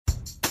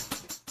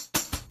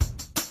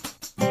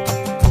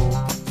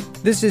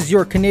This is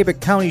your Kanabec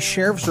County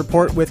Sheriff's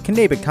Report with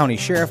Kanabec County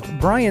Sheriff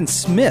Brian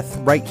Smith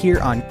right here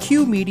on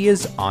Q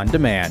Media's On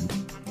Demand.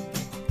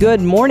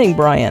 Good morning,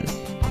 Brian.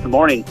 Good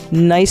morning.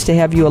 Nice to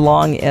have you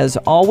along as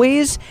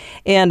always.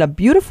 And a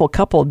beautiful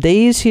couple of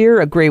days here,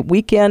 a great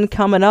weekend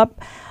coming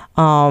up.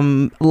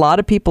 A lot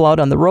of people out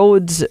on the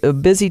roads, a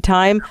busy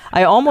time.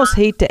 I almost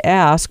hate to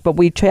ask, but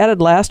we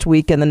chatted last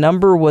week and the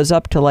number was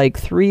up to like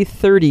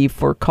 330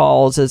 for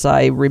calls, as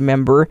I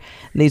remember.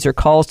 And these are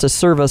calls to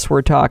service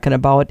we're talking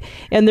about.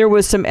 And there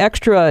was some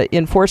extra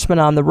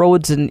enforcement on the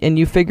roads, and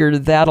you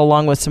figured that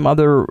along with some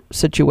other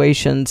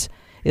situations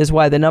is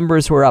why the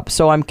numbers were up.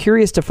 So I'm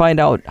curious to find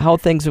out how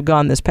things have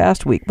gone this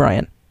past week,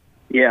 Brian.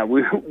 Yeah,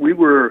 we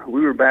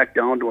were back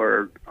down to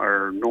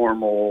our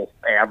normal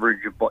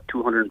average of about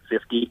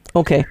 250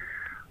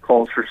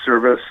 calls for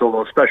service. So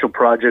those special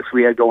projects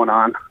we had going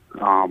on,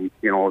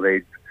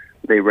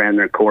 they ran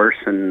their course,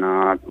 and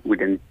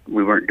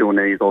we weren't doing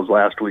any of those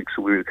last week,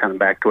 so we were kind of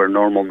back to our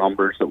normal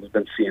numbers that we've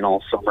been seeing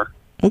all summer.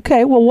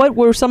 Okay, well, what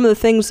were some of the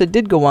things that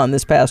did go on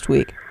this past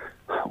week?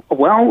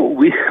 Well,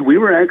 we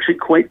were actually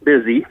quite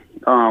busy.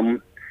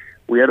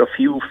 We had a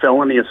few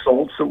felony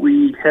assaults that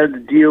we had to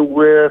deal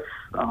with.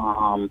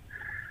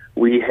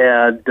 We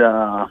had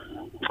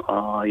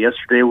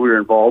yesterday we were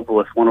involved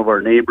with one of our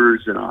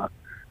neighbors in a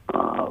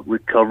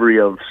recovery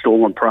of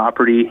stolen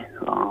property.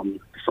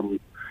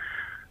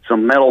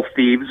 Some metal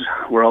thieves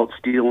were out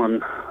stealing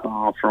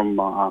from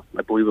I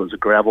believe it was a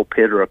gravel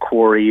pit or a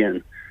quarry,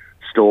 and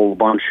stole a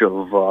bunch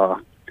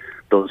of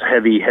those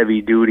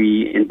heavy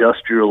duty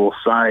industrial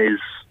size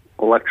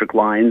electric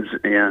lines,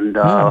 and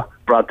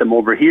brought them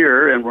over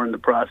here, and we're in the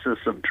process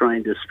of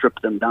trying to strip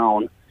them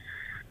down.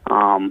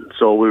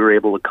 So we were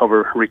able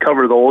to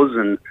recover those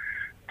and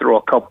throw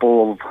a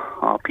couple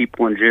of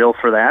people in jail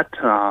for that,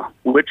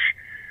 which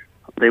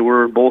they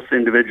were both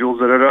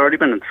individuals that had already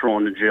been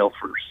thrown in jail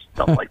for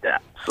stuff like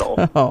that.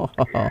 So,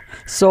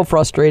 so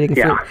frustrating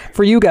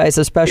for you guys,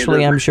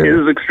 especially, I'm sure.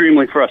 It is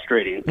extremely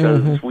frustrating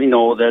because we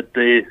know that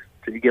they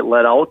get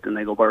let out and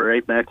they go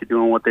right back to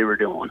doing what they were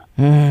doing.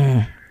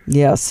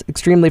 Yes,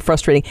 extremely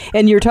frustrating.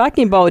 And you're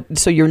talking about,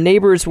 so your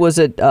neighbors, was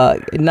it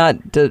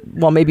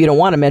well, maybe you don't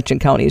want to mention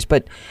counties,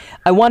 but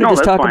I wanted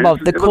to talk about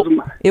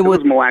it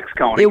was Mille Lacs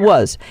County. It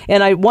was.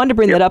 And I wanted to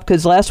bring that up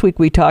because last week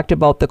we talked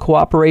about the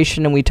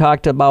cooperation, and we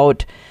talked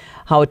about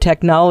how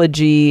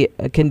technology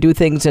can do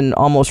things in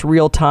almost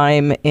real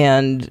time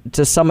and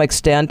to some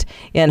extent,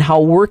 and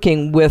how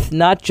working with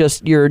not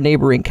just your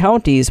neighboring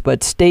counties,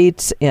 but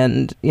states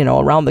and,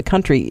 around the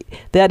country,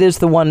 that is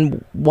the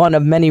one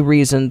of many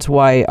reasons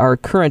why our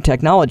current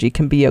technology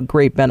can be a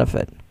great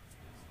benefit.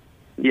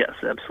 Yes,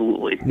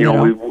 absolutely.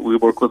 We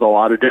work with a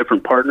lot of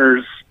different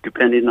partners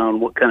depending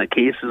on what kind of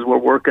cases we're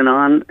working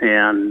on,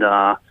 and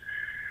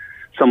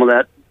some of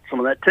that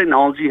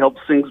technology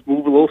helps things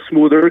move a little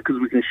smoother because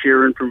we can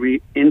share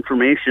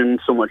information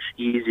so much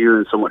easier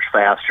and so much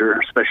faster,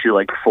 especially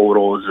like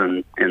photos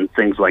and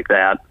things like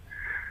that.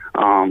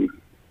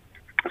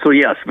 So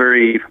yes,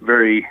 very,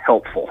 very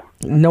helpful.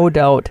 No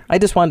doubt. I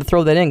just wanted to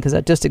throw that in because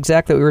that's just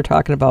exactly what we were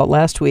talking about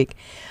last week.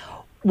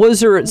 Was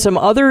there some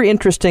other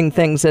interesting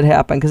things that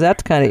happened? Because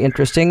that's kind of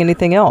interesting.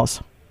 Anything else?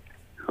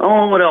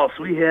 Oh, what else?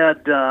 We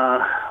had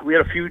a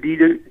few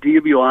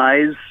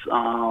DWIs.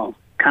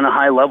 Kind of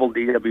high-level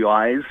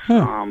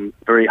DWIs,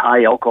 very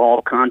high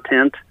alcohol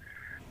content,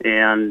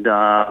 and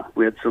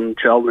we had some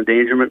child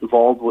endangerment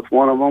involved with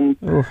one of them.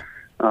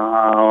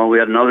 We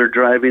had another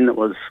driving that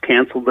was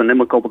canceled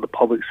inimical to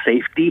public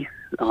safety.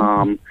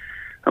 I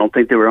don't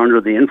think they were under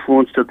the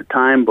influence at the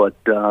time, but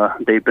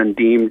they've been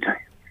deemed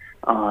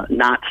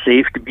not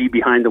safe to be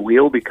behind the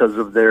wheel because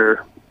of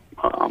their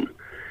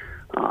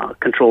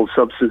controlled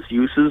substance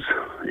uses,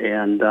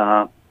 and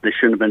they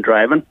shouldn't have been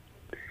driving.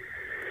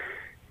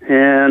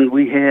 And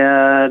we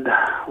had,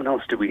 what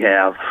else did we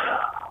have?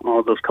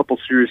 Those couple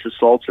serious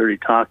assaults I already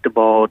talked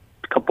about,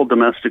 a couple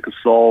domestic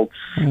assaults.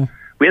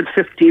 We had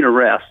 15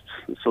 arrests,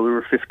 so there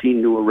were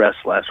 15 new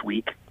arrests last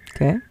week.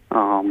 Okay.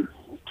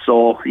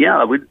 So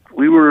yeah,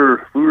 we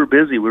were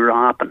busy. We were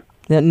hopping.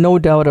 Yeah, no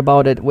doubt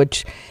about it,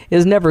 which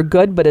is never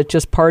good, but it's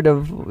just part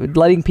of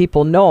letting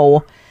people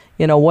know,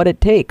 what it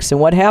takes and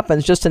what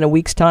happens just in a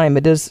week's time.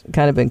 It is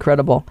kind of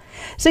incredible.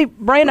 Say,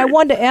 Brian, I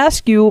wanted to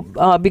ask you,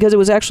 because it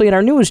was actually in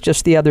our news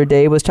just the other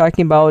day, was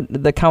talking about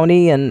the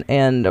county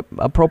and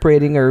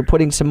appropriating or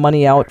putting some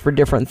money out for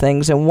different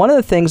things. And one of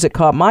the things that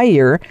caught my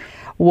ear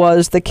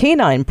was the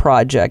Canine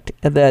Project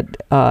that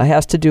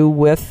has to do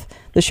with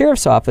the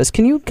Sheriff's Office.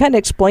 Can you kind of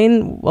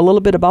explain a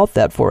little bit about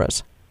that for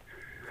us?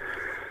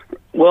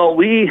 Well,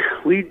 we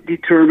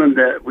determined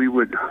that we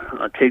would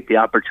take the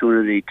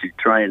opportunity to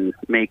try and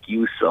make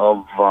use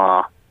of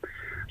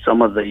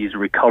some of these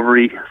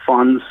recovery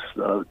funds,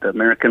 the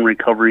American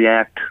Recovery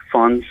Act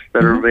funds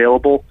that are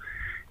available,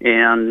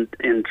 and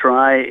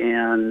try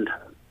and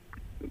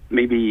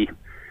maybe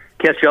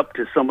catch up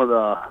to some of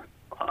the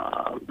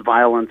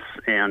violence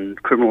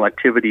and criminal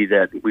activity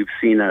that we've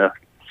seen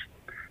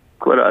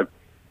quite a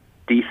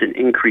decent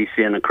increase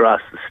in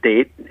across the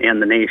state and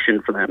the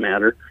nation, for that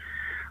matter.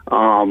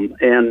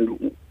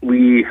 And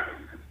we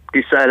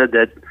decided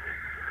that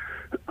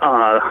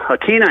a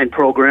canine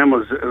program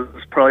was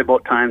probably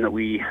about time that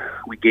we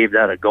gave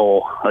that a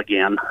go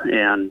again,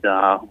 and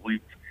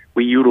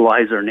we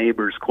utilize our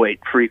neighbors quite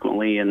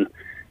frequently, and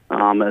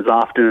as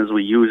often as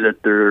we use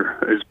it, there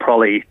is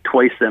probably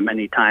twice that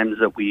many times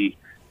that we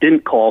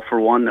didn't call for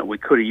one that we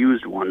could have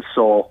used one.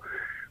 So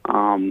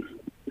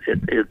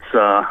it's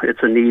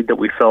a need that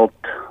we felt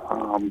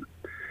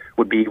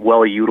would be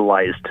well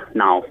utilized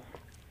now.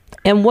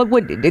 And what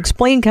would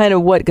explain kind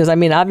of what? Because I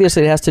mean,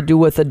 obviously it has to do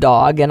with the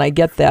dog, and I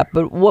get that.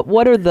 But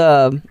what are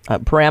the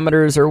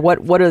parameters, or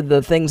what are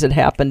the things that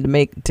happen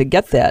to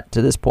get that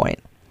to this point?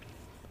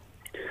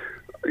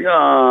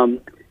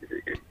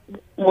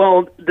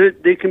 Well,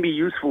 they can be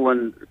useful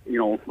in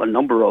a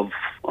number of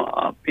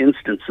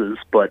instances,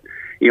 but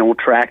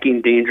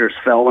tracking dangerous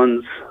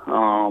felons,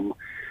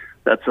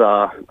 that's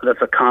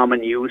a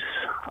common use.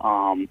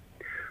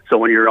 So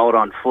when you're out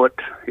on foot,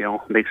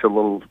 it makes it a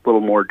little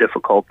more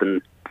difficult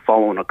than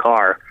following a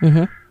car.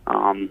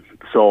 Mm-hmm.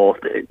 So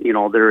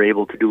they're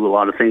able to do a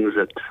lot of things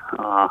that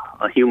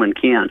a human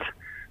can't.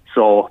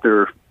 So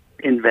they're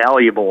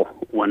invaluable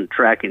when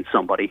tracking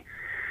somebody.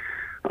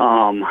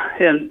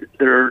 And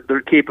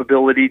their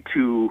capability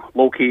to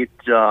locate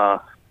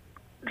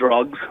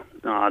drugs.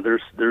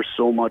 There's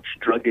so much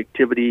drug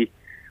activity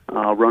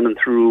running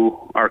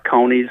through our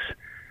counties.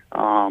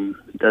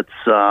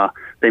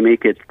 They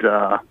make it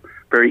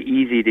very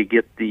easy to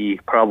get the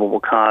probable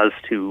cause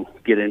to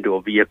get into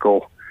a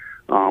vehicle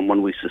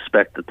when we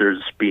suspect that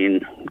there's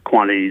been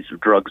quantities of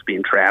drugs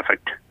being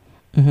trafficked.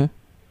 Mm-hmm.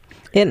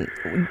 And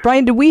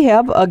Brian, do we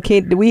have a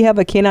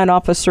canine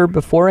officer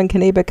before in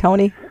Kanabec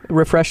County?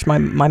 Refresh my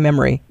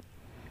memory.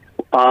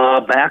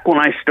 Back when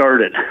I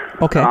started.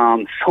 Okay.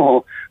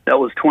 So that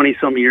was 20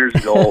 some years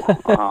ago.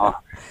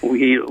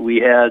 We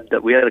had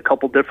a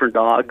couple different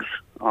dogs,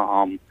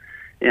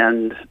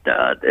 and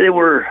they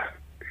were,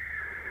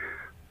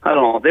 I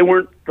don't know, they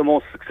weren't the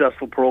most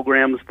successful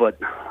programs, but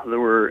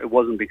it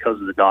wasn't because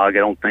of the dog. I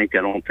don't think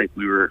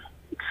we were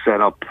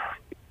set up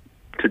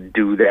to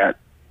do that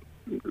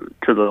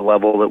to the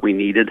level that we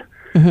needed.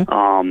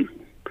 Mm-hmm.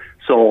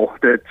 So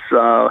that's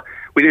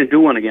we didn't do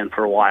one again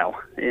for a while,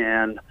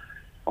 and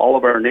all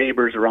of our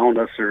neighbors around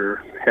us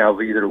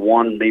have either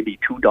one, maybe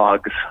two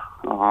dogs,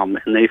 and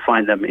they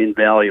find them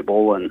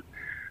invaluable. And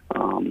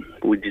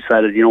we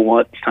decided,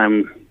 it's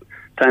time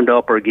to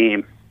up our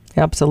game.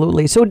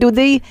 Absolutely. So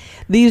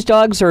these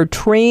dogs are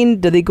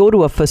trained? Do they go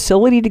to a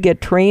facility to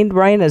get trained,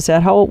 Brian? Is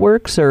that how it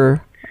works,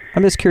 or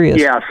I'm just curious?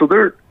 Yeah. So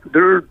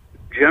they're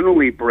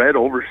generally bred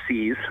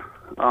overseas.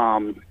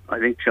 I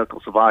think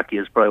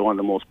Czechoslovakia is probably one of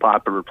the most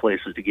popular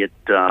places to get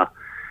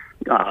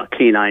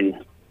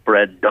canine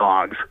bred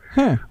dogs.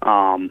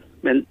 And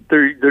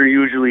they're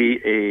usually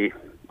a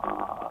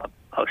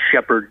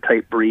shepherd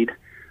type breed.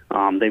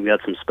 They've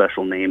got some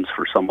special names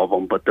for some of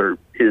them, but they're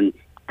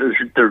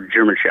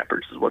German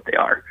shepherds is what they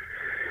are.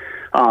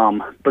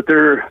 But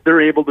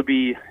they're able to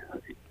be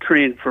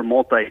trained for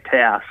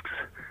multi-tasks.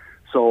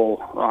 So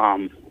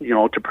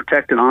to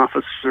protect an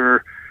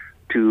officer,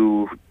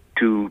 to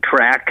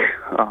track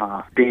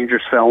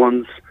dangerous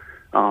felons,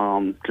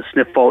 to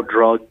sniff out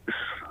drugs.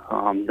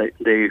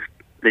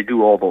 They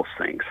do all those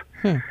things.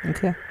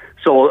 Okay.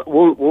 So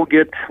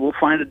we'll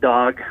find a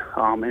dog.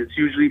 It's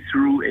usually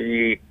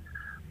through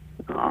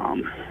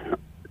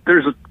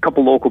there's a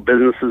couple local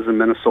businesses in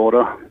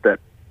Minnesota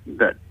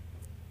that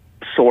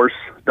source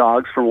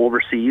dogs from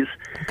overseas.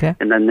 Okay.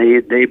 And then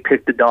they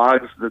pick the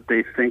dogs that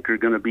they think are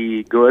going to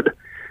be good,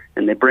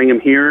 and they bring them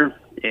here,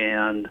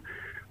 and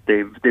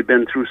they've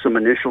been through some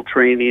initial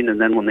training, and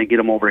then when they get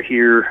them over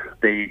here,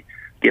 they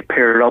get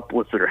paired up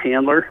with their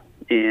handler,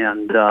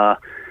 and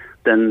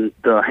then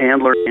the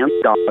handler and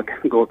the dog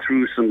go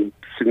through some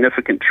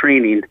significant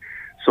training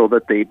so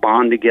that they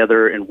bond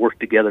together and work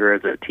together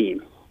as a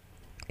team.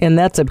 And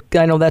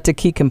I know that's a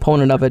key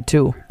component of it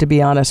too, to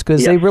be honest,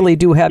 because they really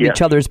do have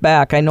each other's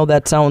back. I know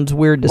that sounds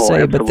weird to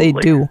say, absolutely. But they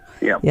do.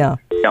 Yeah.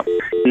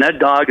 And that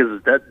dog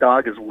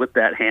is with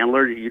that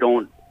handler.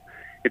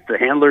 If the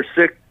handler's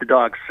sick, the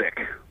dog's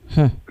sick.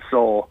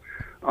 So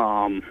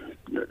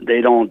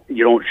you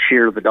don't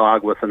share the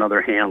dog with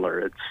another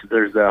handler.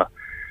 There's a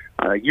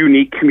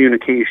unique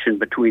communication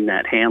between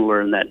that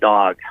handler and that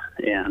dog,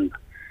 and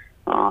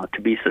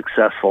to be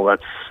successful,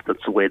 that's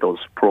the way those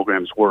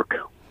programs work.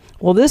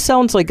 Well, this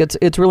sounds like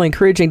it's really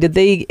encouraging. Did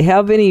they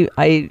have any?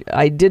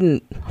 I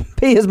didn't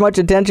pay as much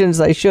attention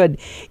as I should.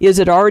 Is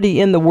it already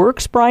in the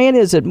works, Brian?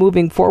 Is it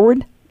moving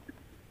forward?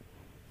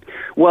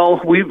 Well,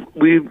 we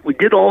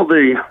did all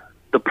the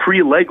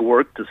pre-leg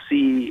work to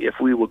see if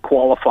we would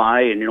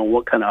qualify, and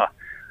what kind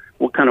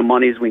of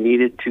monies we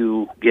needed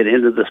to get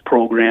into this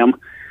program.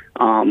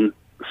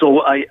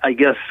 So I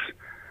guess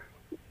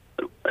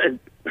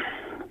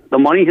the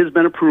money has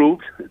been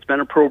approved. It's been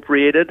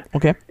appropriated.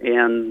 Okay.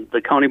 And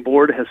the county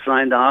board has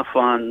signed off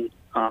on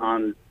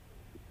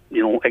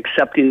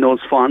accepting those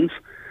funds.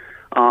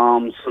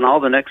 So now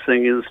the next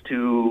thing is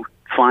to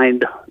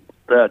find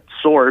that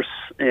source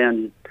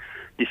and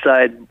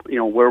decide,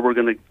 where we're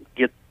going to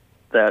get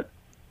that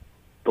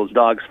those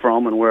dogs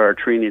from and where our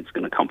training is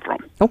going to come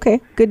from.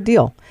 Okay, good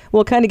deal.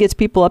 Well, it kind of gets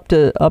people up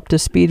to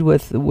speed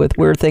with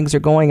where things are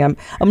going. I'm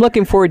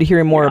looking forward to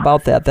hearing more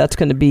about that. That's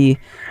going to be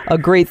a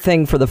great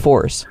thing for the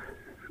force.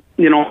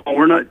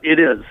 We're not. It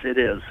is,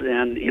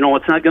 and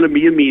it's not going to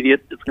be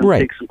immediate. It's going to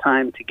take some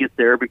time to get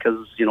there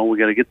because we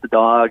got to get the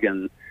dog,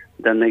 and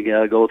then they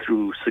got to go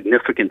through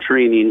significant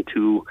training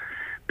to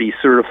be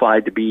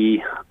certified to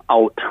be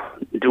out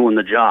doing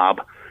the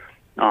job.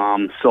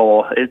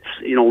 So it's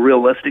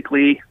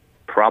realistically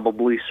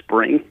probably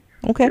spring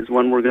is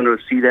when we're going to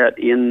see that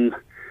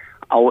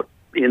out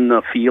in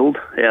the field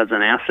as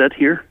an asset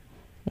here.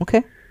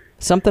 Okay.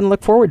 Something to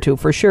look forward to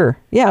for sure.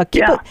 Yeah,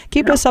 keep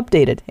us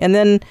updated. And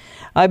then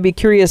I'd be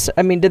curious,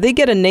 do they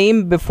get a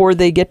name before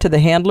they get to the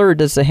handler, or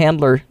does the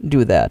handler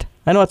do that?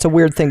 I know it's a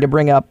weird thing to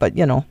bring up, but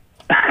I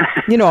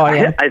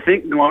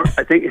think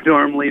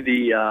normally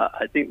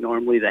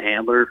the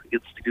handler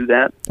gets to do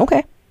that.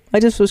 Okay. I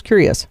just was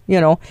curious,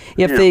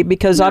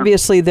 because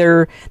obviously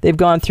they've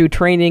gone through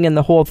training and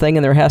the whole thing,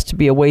 and there has to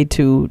be a way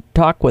to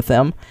talk with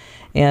them.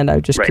 And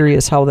I'm just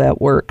curious how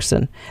that works.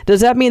 And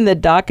does that mean that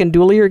Doc and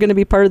Dooley are going to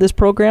be part of this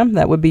program?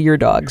 That would be your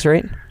dogs,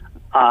 right?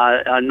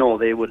 No,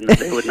 they wouldn't.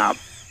 They would not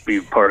be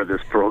part of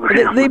this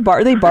program. They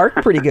bark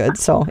pretty good.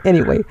 So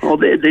anyway, well,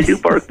 they do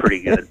bark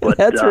pretty good. But,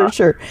 that's for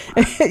sure.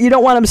 You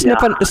don't want them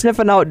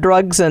sniffing out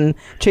drugs and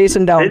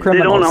chasing down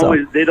criminals.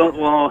 They don't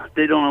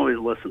always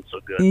listen so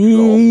good.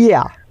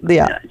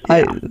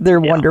 So. They're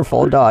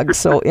wonderful dogs.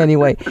 So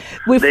anyway,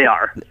 they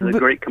are. They're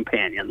great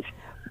companions.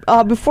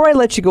 Before I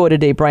let you go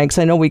today, Brian, because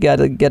I know we got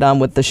to get on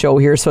with the show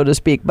here, so to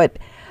speak, but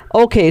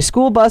okay,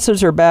 school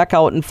buses are back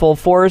out in full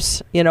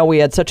force. We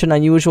had such an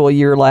unusual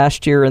year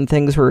last year and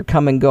things were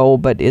come and go,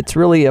 but it's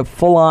really a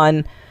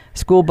full-on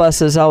school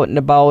buses out and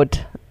about.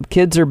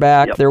 Kids are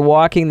back. Yep. They're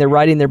walking. They're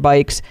riding their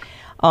bikes.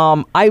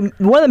 One of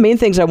the main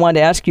things I wanted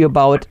to ask you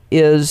about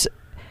is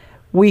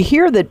we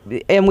hear that,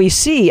 and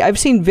I've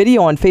seen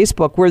video on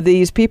Facebook where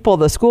these people,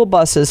 the school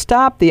buses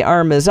stop, the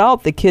arm is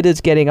out, the kid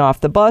is getting off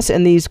the bus,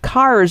 and these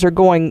cars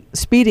are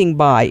speeding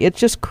by. It's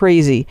just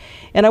crazy.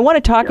 And I want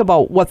to talk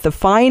about what the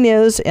fine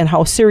is and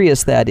how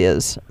serious that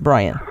is,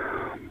 Brian.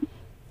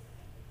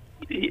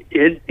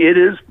 It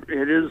is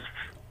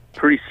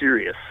pretty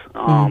serious.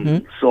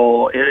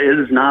 So it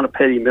is not a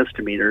petty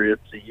misdemeanor.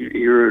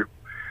 You're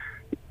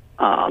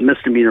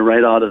misdemeanor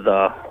right out of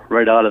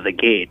the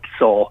gate.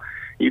 So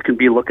you can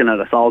be looking at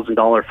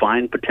 $1,000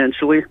 fine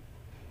potentially.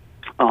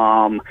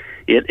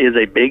 It is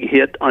a big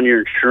hit on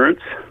your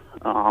insurance.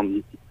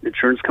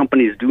 Insurance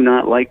companies do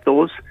not like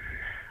those.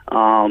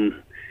 And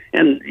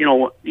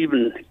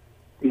even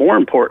more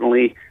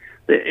importantly,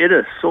 it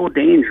is so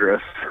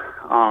dangerous.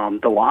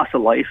 The loss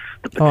of life,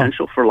 the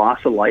potential for loss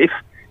of life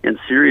and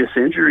serious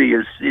injury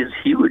is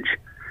huge.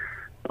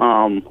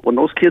 When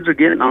those kids are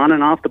getting on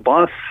and off the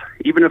bus,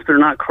 even if they're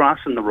not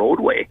crossing the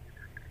roadway,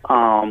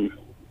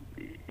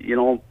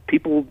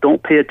 people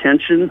don't pay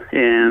attention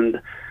and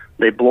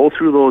they blow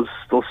through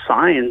those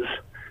signs.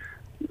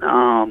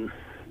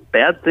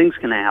 Bad things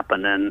can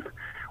happen. And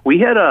we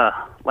had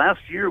last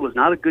year was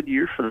not a good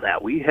year for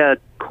that. We had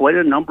quite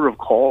a number of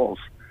calls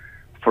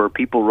for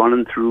people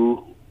running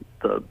through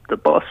the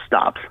bus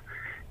stops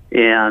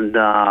and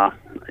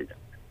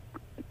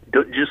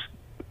just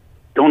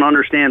don't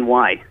understand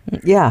why.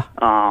 Yeah.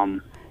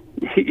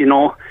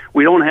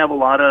 We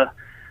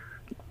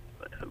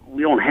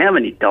don't have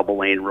any double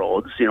lane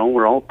roads.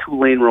 We're all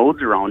 2-lane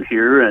roads around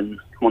here, and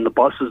when the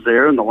bus is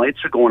there and the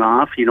lights are going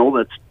off,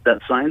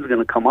 that sign's going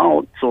to come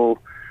out. So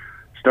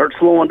start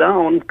slowing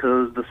down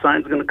because the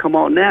sign's going to come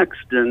out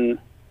next. And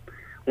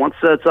once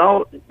that's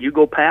out, you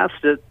go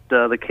past it.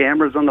 The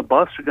cameras on the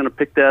bus are going to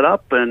pick that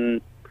up,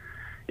 and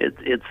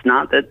it's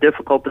not that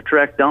difficult to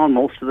track down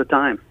most of the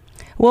time.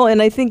 Well,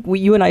 and I think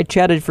you and I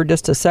chatted for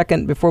just a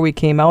second before we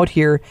came out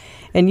here,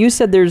 and you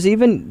said there's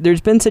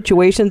been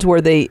situations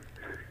where they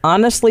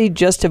honestly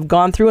just have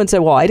gone through and said,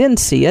 well, I didn't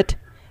see it.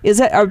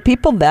 Are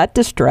people that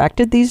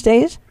distracted these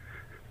days?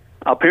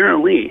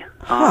 Apparently,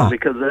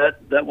 because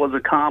that was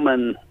a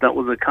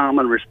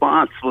common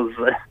response was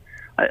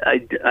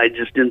I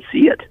just didn't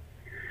see it.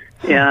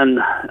 And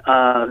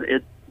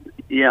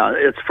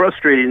it's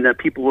frustrating that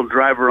people will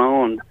drive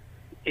around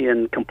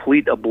in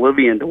complete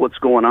oblivion to what's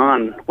going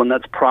on when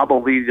that's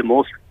probably the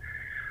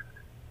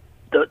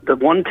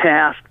one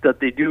task that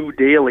they do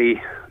daily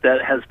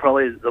that has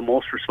probably the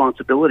most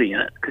responsibility in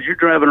it, because you're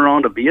driving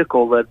around a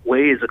vehicle that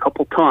weighs a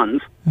couple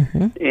tons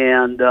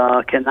and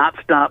cannot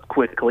stop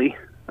quickly,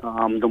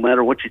 no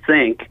matter what you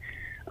think.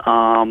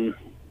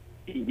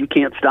 You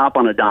can't stop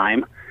on a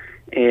dime,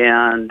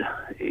 and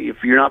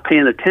if you're not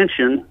paying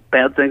attention,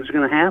 bad things are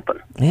going to happen.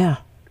 Yeah.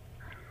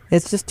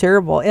 It's just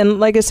terrible.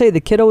 And like I say,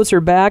 the kiddos are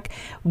back.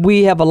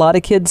 We have a lot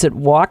of kids that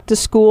walk to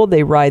school.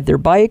 They ride their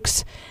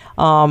bikes.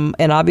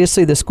 And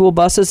obviously the school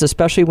buses,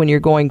 especially when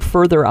you're going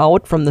further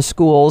out from the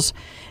schools,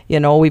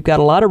 we've got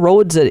a lot of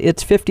roads that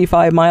it's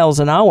 55 miles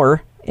an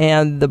hour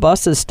and the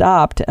bus is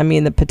stopped. I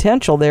mean, the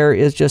potential there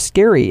is just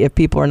scary if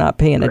people are not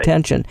paying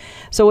attention.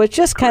 So it's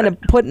just kind of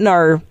putting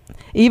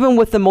even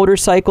with the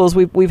motorcycles,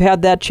 we've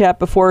had that chat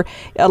before.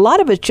 A lot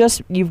of it's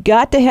just you've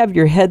got to have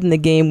your head in the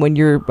game when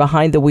you're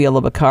behind the wheel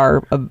of a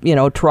car,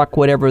 truck,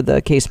 whatever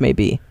the case may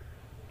be.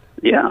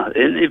 Yeah,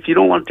 and if you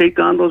don't want to take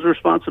on those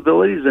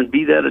responsibilities and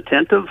be that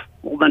attentive,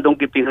 well, then don't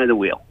get behind the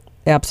wheel.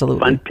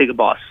 Absolutely. Take a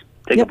bus.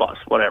 Take a bus,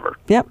 whatever.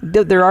 Yep.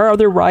 There are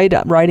other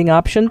riding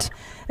options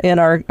in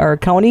our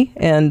county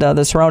and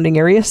the surrounding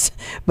areas,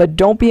 but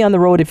don't be on the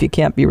road if you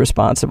can't be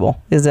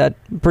responsible. Is that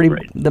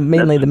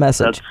mainly the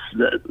message?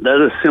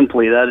 That is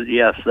simply that.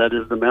 Yes, that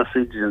is the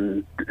message,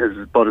 and is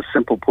about as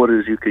simple put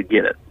as you could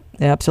get it.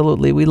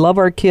 Absolutely. We love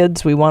our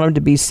kids. We want them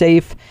to be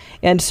safe.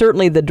 And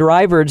certainly the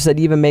drivers that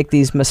even make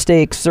these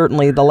mistakes,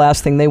 certainly the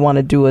last thing they want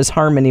to do is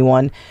harm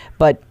anyone.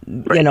 But,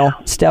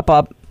 step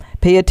up,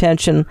 pay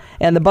attention.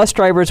 And the bus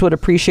drivers would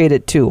appreciate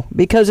it too,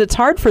 because it's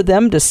hard for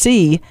them to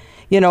see,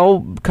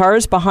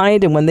 cars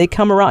behind. And when they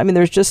come around,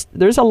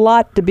 there's a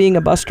lot to being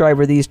a bus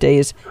driver these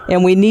days.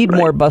 And we need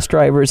more bus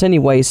drivers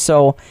anyway.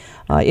 So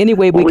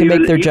anyway, we can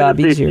make their job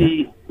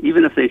easier.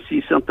 Even if they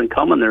see something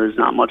coming, there's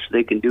not much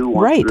they can do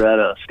once they're at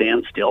a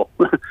standstill.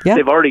 Yeah.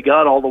 They've already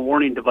got all the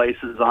warning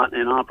devices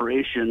in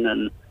operation,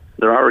 and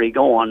they're already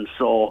going.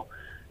 So,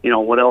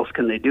 what else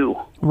can they do?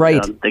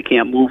 Right. They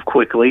can't move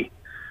quickly.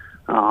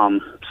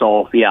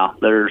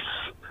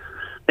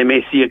 They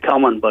may see it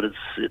coming, but it's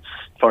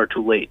far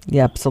too late.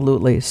 Yeah,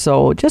 absolutely.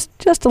 So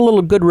just a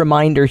little good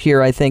reminder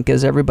here, I think,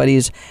 as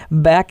everybody's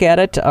back at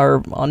it.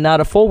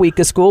 Not a full week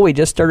of school. We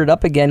just started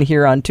up again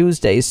here on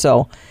Tuesday,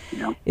 so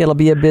it'll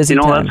be a busy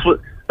time.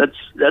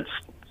 That's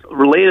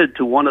related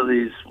to one of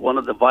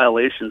the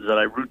violations that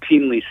I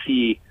routinely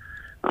see,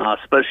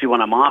 especially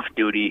when I'm off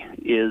duty,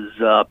 is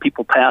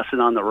people passing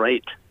on the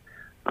right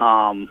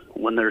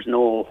when there's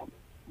no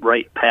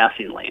right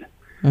passing lane.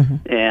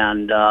 Mm-hmm.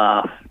 And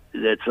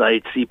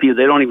I see people,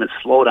 they don't even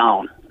slow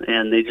down,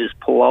 and they just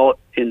pull out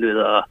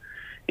into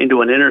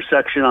an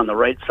intersection on the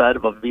right side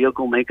of a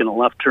vehicle making a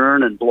left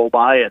turn and blow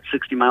by at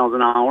 60 miles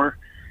an hour.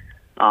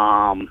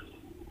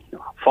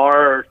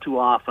 Far too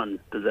often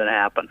does that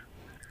happen.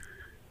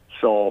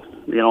 So,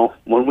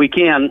 when we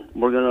can,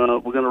 we're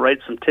gonna write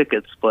some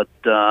tickets, but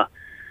that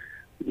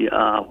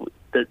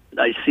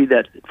I see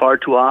that far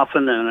too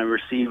often, and I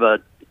receive a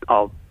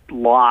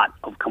lot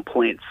of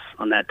complaints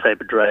on that type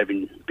of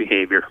driving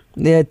behavior.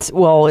 It's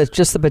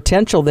just the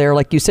potential there,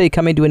 like you say,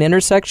 coming to an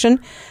intersection,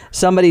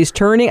 somebody's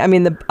turning.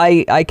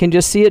 I can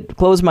just see it,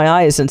 close my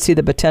eyes and see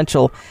the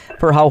potential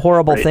for how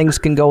horrible things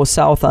can go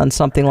south on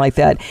something like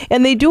that.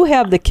 And they do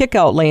have the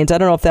kick-out lanes. I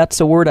don't know if that's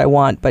the word I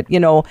want, but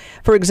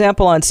for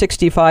example, on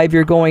 65,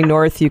 you're going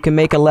north, you can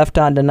make a left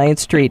onto 9th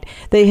Street.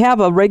 They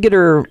have a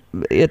regular.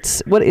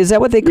 Is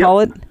that what they call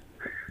it?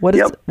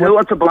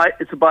 It's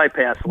a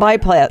bypass lane.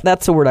 Bypass,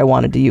 that's the word I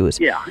wanted to use.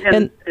 Yeah,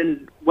 and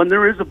when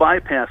there is a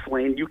bypass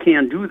lane, you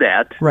can do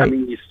that. Right.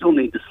 You still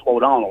need to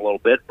slow down a little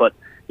bit, but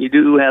you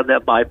do have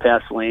that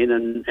bypass lane,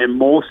 and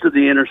most of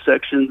the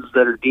intersections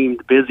that are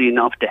deemed busy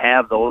enough to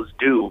have those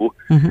do.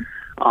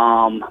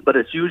 Mm-hmm. But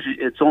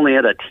it's only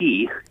at a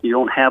T. You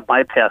don't have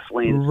bypass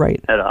lanes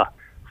at a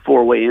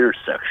four-way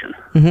intersection.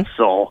 Mm-hmm.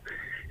 So.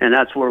 And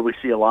that's where we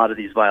see a lot of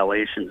these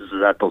violations,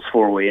 is at those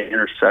four-way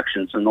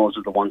intersections, and those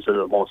are the ones that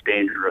are the most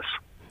dangerous.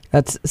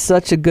 That's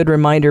such a good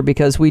reminder,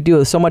 because we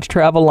do so much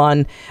travel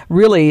on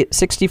really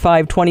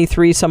 65,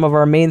 23, some of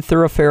our main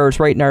thoroughfares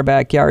right in our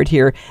backyard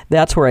here.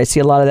 That's where I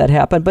see a lot of that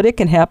happen. But it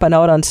can happen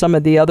out on some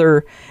of the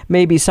other,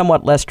 maybe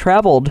somewhat less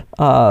traveled,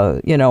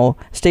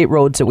 state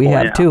roads that we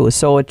have too.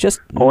 So it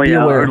just be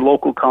aware. Our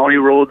local county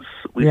roads,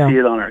 we see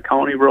it on our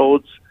county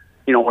roads,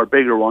 our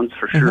bigger ones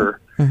for sure.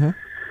 Mm-hmm.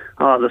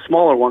 The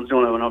smaller ones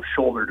don't have enough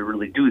shoulder to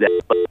really do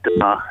that, but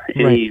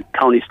any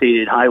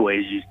county-stated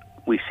highways,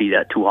 we see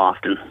that too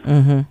often.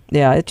 Mm-hmm.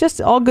 Yeah, it's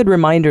just all good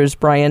reminders,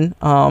 Brian,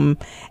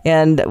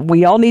 and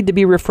we all need to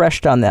be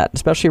refreshed on that,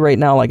 especially right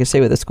now, like I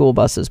say, with the school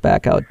buses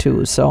back out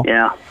too. So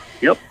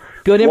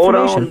good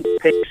information.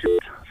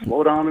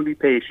 Slow down and be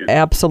patient.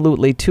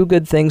 Absolutely. Two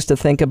good things to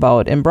think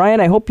about. And Brian,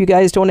 I hope you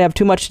guys don't have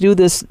too much to do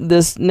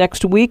this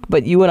next week,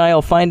 but you and I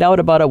will find out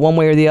about it one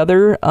way or the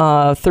other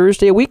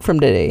Thursday, a week from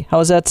today.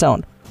 How's that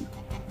sound?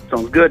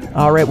 Sounds good.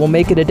 All right, we'll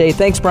make it a day.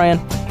 Thanks, Brian.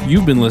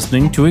 You've been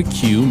listening to a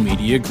Q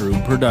Media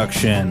Group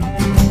production.